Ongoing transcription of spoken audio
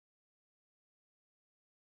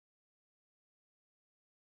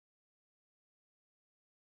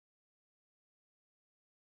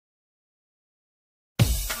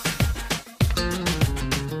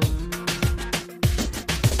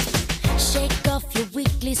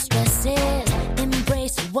these stresses,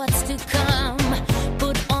 embrace what's to come.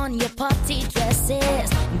 Put on your party dresses,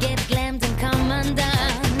 get glammed and come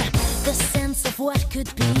undone. The sense of what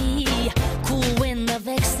could be, cool wind of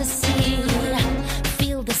ecstasy.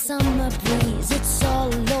 Feel the summer breeze, it's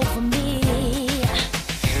all over me.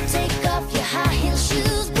 Take off your high heel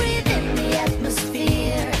shoes, breathe in the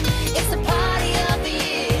atmosphere. It's the party of the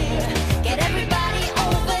year, get everybody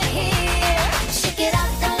over here. Shake it out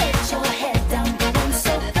and let your head down, go and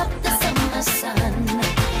soak up the summer sun.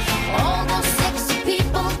 All those sexy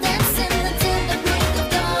people dancing until the break of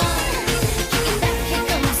dawn. Kick it back, here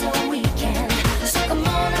comes the weekend, so come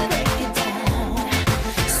on and break it down.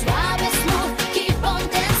 Suave and smooth, keep on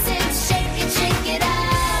dancing, shake it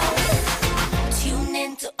out. Tune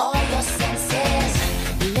into all your senses,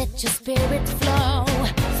 let your spirit flow.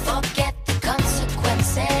 Forget the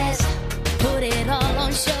consequences, put it all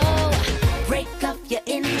on show. Break up your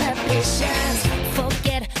inhibitions,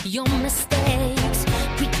 forget your mistakes.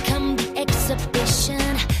 Become the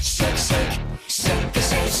exhibition. Shake, shake, shake it,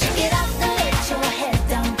 shake, shake it out and let your head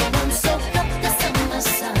down, go and soak up the summer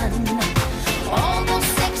sun. All those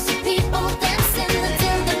sexy people dancing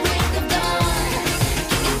until the break of dawn.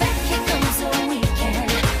 Kick it back, here comes the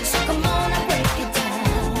weekend, so come on and break it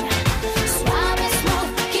down. Suave and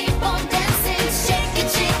smooth, keep on dancing,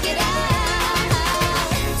 shake it out.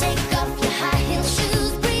 Take off your high heel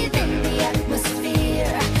shoes, breathe in the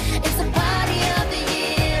atmosphere. It's the party of the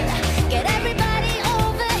year, get everybody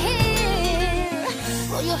over here.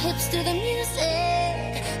 Roll your hips to the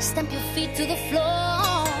music, stamp your feet to the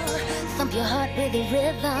floor. Thump your heart with the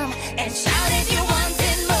rhythm, and shout if you want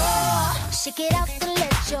it more. Shake it out and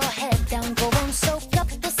let your head down, go and soak up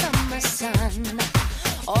the summer sun.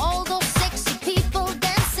 All those sexy people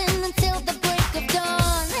dancing until the break of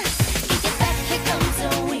dawn. Kick it back, here comes the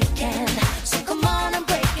weekend, so come on and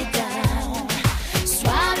break it down.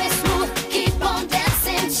 Suave and smooth, keep on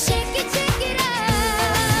dancing, shake it out.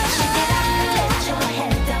 Shake it out and let your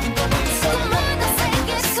head down, go and soak up the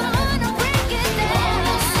summer sun. Break it down. All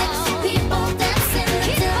those sexy people dancing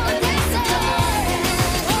until the break of dawn.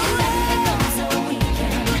 Kick it back, here comes the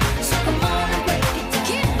weekend, so come on and break it down.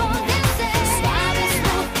 Keep on dancing, suave and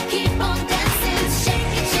smooth, keep on dancing,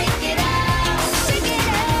 shake it out, shake it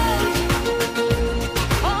out.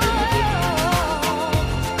 Oh,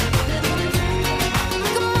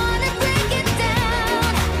 come on and break it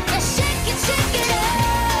down, and shake it out.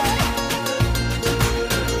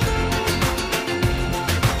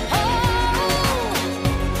 Oh, shake it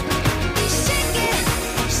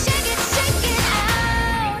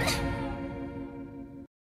out.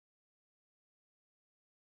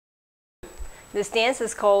 This dance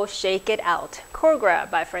is called Shake It Out, choreographed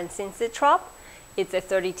by Francien Sittrop. It's a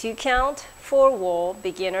 32 count, 4-wall,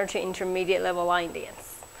 beginner to intermediate level line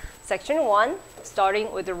dance. Section 1,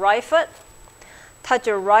 starting with the right foot. Touch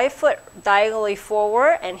your right foot diagonally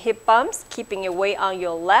forward and hip bumps, keeping your weight on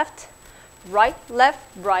your left. Right, left,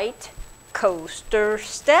 right. Coaster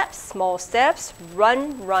steps, small steps.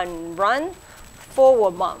 Run, run, run.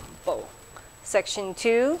 Forward mambo. Section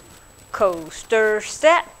 2, coaster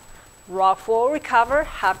step. Rock forward, recover,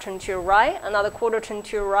 half turn to your right, another quarter turn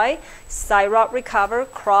to your right, side rock, recover,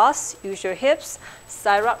 cross, use your hips,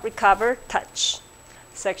 side rock, recover, touch.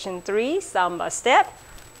 Section 3, samba step,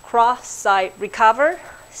 cross, side, recover,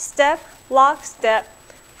 step, lock, step,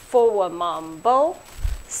 forward mambo,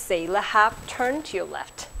 sailor half turn to your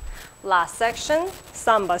left. Last section,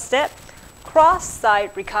 samba step, cross,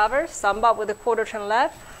 side, recover, samba with a quarter turn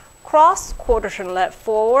left, cross, quarter turn left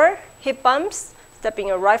forward, hip bumps, stepping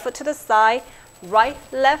your right foot to the side, right,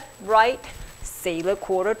 left, right, sailor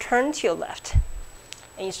quarter turn to your left.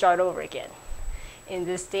 And you start over again. In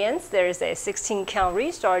this dance, there is a 16 count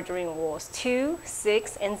restart during walls 2,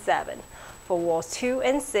 6, and 7. For walls 2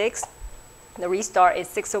 and 6, the restart is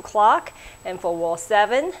 6 o'clock, and for wall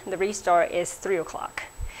 7, the restart is 3 o'clock.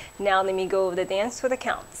 Now let me go over the dance with the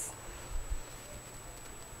counts.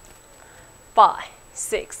 5,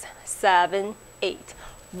 6, 7, 8.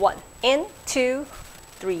 1 and 2,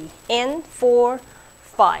 3 and 4,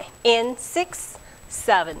 5 and 6,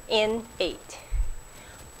 7 and 8.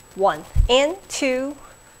 1 and 2,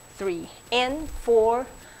 3 and 4,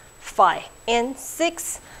 5 and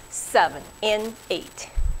 6, 7 and 8.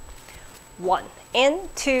 1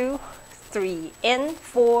 and 2, 3 and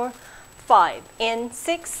 4, 5 and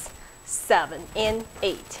 6, 7 and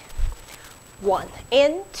 8. 1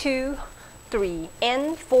 and 2, 3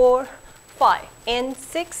 and 4, 5 and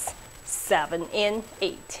 6, 7 and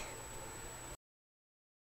 8.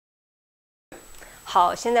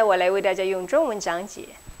 好，现在我来为大家用中文讲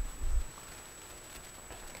解。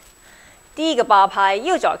第一个八拍，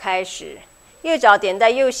右脚开始，右脚点在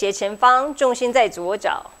右斜前方，重心在左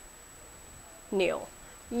脚，扭，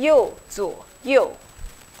右左右，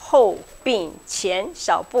后并前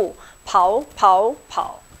小步，跑跑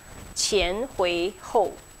跑，前回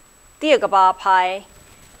后。第二个八拍，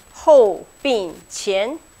后并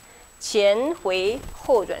前，前回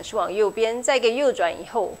后转是往右边，再一个右转以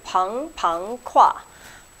后，旁旁跨，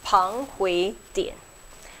旁回点。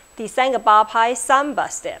第三个八拍 Samba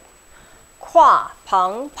step， 跨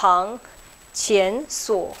旁旁，前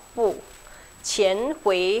锁步，前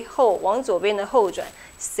回后往左边的后转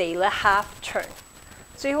Sailor half turn。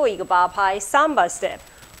最后一个八拍 Samba step，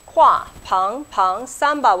 跨旁旁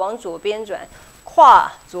Samba 往左边转，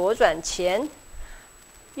跨左转前，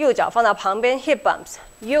右脚放到旁边 hip bumps，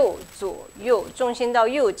 右左右，重心到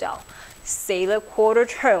右脚 Sailor quarter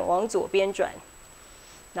turn 往左边转，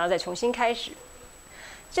然后再重新开始。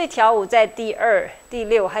这条舞在第2、第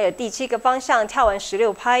6还有第7个方向跳完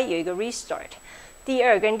16拍有一个 restart。第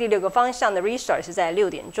2跟第6个方向的 restart 是在6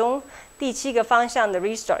点钟，第7个方向的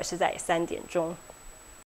restart 是在3点钟。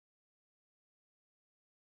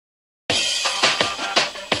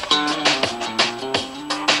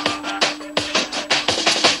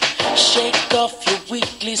Shake off your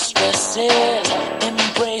weekly stresses,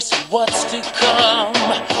 embrace what's to come.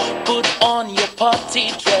 Put on your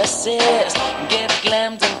party dresses, get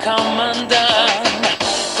glammed and come undone.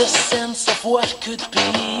 The sense of what could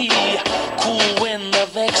be, cool wind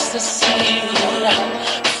of ecstasy.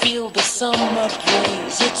 Feel the summer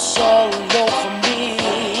breeze, it's all over me.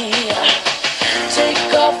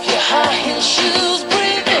 Take off your high heel shoes,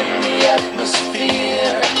 breathe in the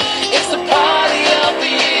atmosphere. It's the party of the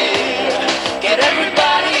year. Get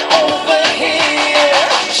everybody over here.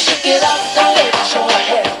 Shake it out and let your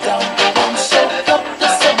head down. Go and soak up the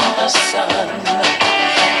summer sun.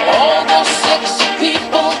 All those sexy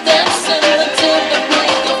people dancing until the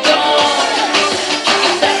break of dawn. Kick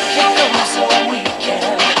it back, here comes the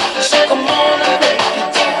weekend. So come on and break it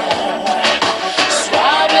down.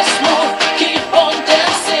 Suave and smooth, keep on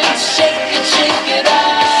dancing. Shake it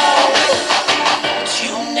out.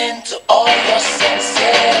 Tune into all your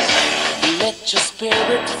senses. Let your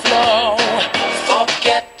spirit flow.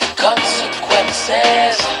 Forget the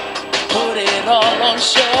consequences. Put it all on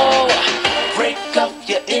show. Break up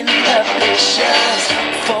your inhibitions.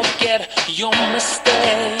 Forget your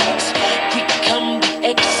mistakes. Become the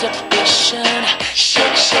exhibition.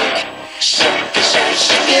 Shake, shake, shake, shake,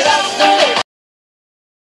 shake it out.